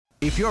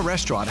If your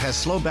restaurant has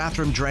slow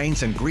bathroom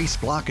drains and grease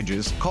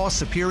blockages, call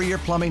Superior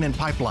Plumbing and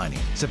Pipelining.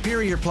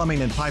 Superior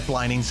Plumbing and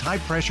Pipelining's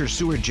high-pressure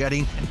sewer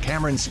jetting and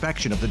camera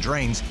inspection of the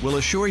drains will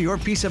assure your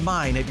peace of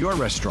mind at your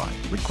restaurant.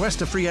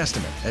 Request a free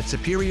estimate at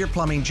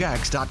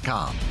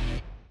SuperiorPlumbingJacks.com.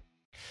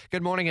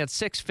 Good morning at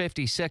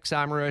 6:56.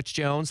 I'm Rich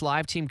Jones.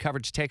 Live team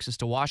coverage takes us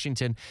to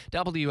Washington.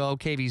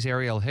 WOKV's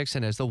Arielle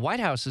Hixson as the White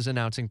House is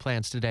announcing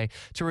plans today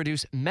to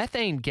reduce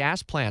methane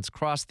gas plants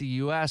across the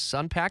U.S.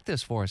 Unpack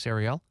this for us,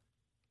 Arielle.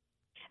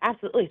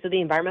 Absolutely. So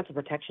the Environmental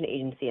Protection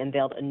Agency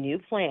unveiled a new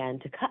plan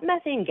to cut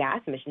methane gas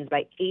emissions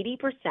by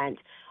 80%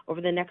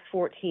 over the next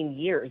 14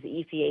 years. The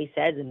EPA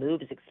says the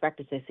move is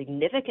expected to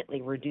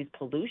significantly reduce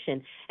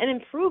pollution and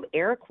improve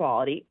air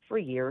quality for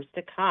years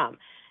to come.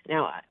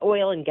 Now,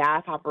 oil and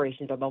gas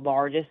operations are the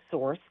largest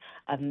source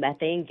of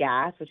methane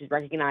gas, which is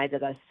recognized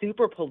as a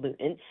super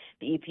pollutant.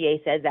 The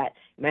EPA says that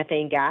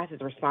methane gas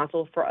is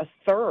responsible for a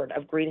third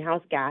of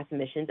greenhouse gas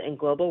emissions and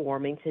global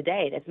warming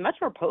today. That's much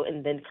more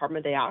potent than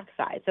carbon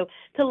dioxide. So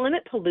to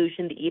limit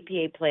pollution, the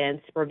EPA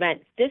plans to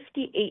prevent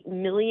 58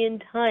 million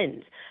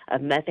tons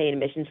of methane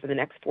emissions for the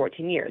next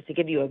 14 years. To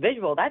give you a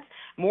visual, that's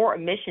more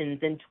emissions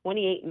than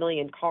 28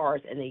 million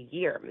cars in a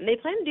year. And they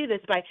plan to do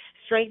this by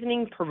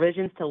strengthening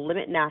provisions to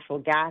limit natural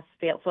gas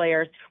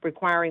flares,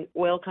 requiring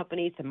oil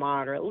companies to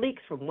monitor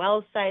leaks from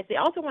well sites. They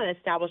also want to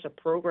establish a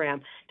program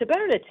to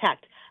better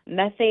detect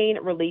methane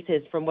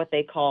releases from what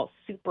they call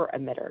super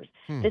emitters.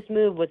 This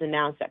move was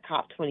announced at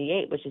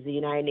COP28, which is the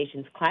United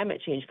Nations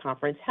Climate Change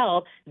Conference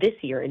held this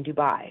year in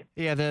Dubai.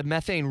 Yeah, the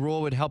methane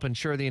rule would help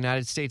ensure the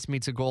United States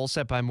meets a goal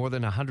set by more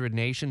than 100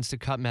 nations to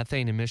cut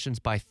methane emissions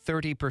by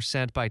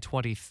 30% by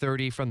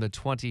 2030 from the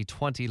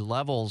 2020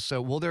 levels.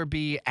 So will there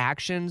be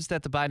actions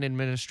that the Biden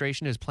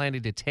administration is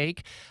planning to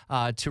take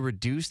to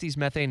reduce these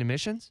methane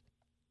emissions?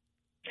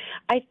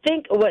 I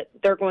think what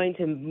they're going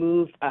to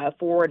move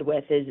forward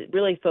with is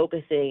really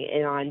focusing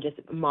in on just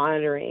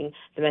monitoring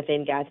the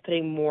methane gas,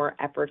 putting more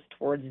efforts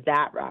towards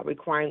that route,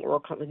 requiring oil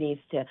companies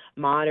to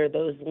monitor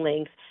those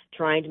links,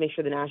 trying to make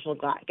sure the natural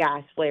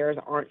gas flares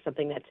aren't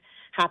something that's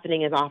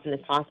happening as often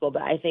as possible.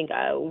 But I think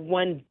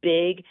one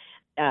big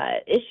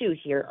issue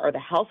here are the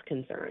health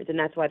concerns, and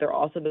that's why they're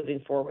also moving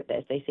forward with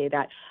this. They say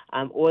that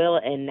oil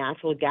and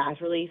natural gas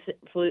release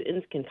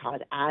pollutants can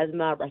cause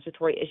asthma,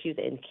 respiratory issues,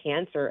 and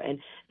cancer, and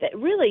that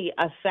really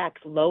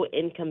affects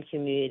low-income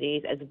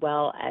communities as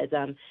well as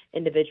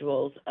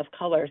individuals of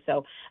color.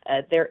 So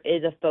there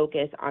is a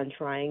focus on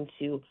trying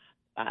to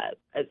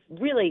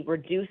really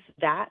reduce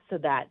that so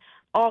that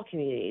all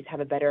communities have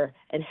a better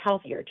and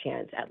healthier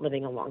chance at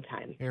living a long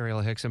time.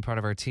 Arielle Hixson, part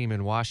of our team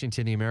in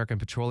Washington, the American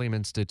Petroleum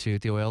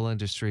Institute, the oil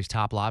industry's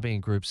top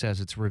lobbying group, says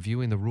it's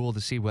reviewing the rule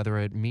to see whether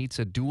it meets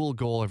a dual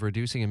goal of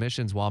reducing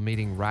emissions while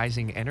meeting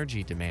rising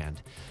energy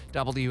demand.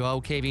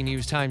 WOKV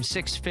News Time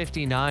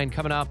 6:59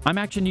 coming up. I'm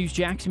Action News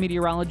Jax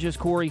meteorologist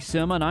Corey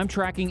Sim, and I'm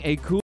tracking a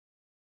cool.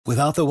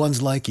 Without the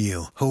ones like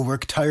you, who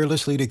work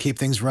tirelessly to keep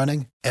things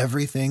running,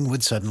 everything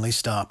would suddenly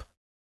stop.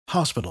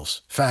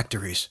 Hospitals,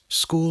 factories,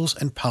 schools,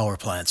 and power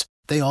plants,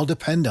 they all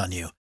depend on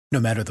you. No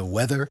matter the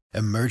weather,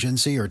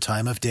 emergency, or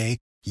time of day,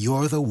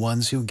 you're the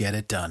ones who get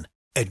it done.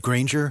 At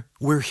Grainger,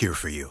 we're here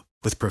for you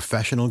with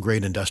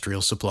professional-grade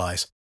industrial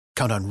supplies.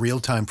 Count on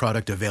real-time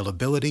product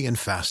availability and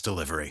fast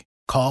delivery.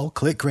 Call,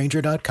 click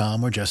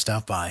Grainger.com, or just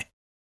stop by.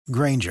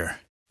 Grainger,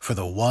 for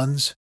the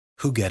ones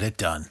who get it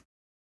done.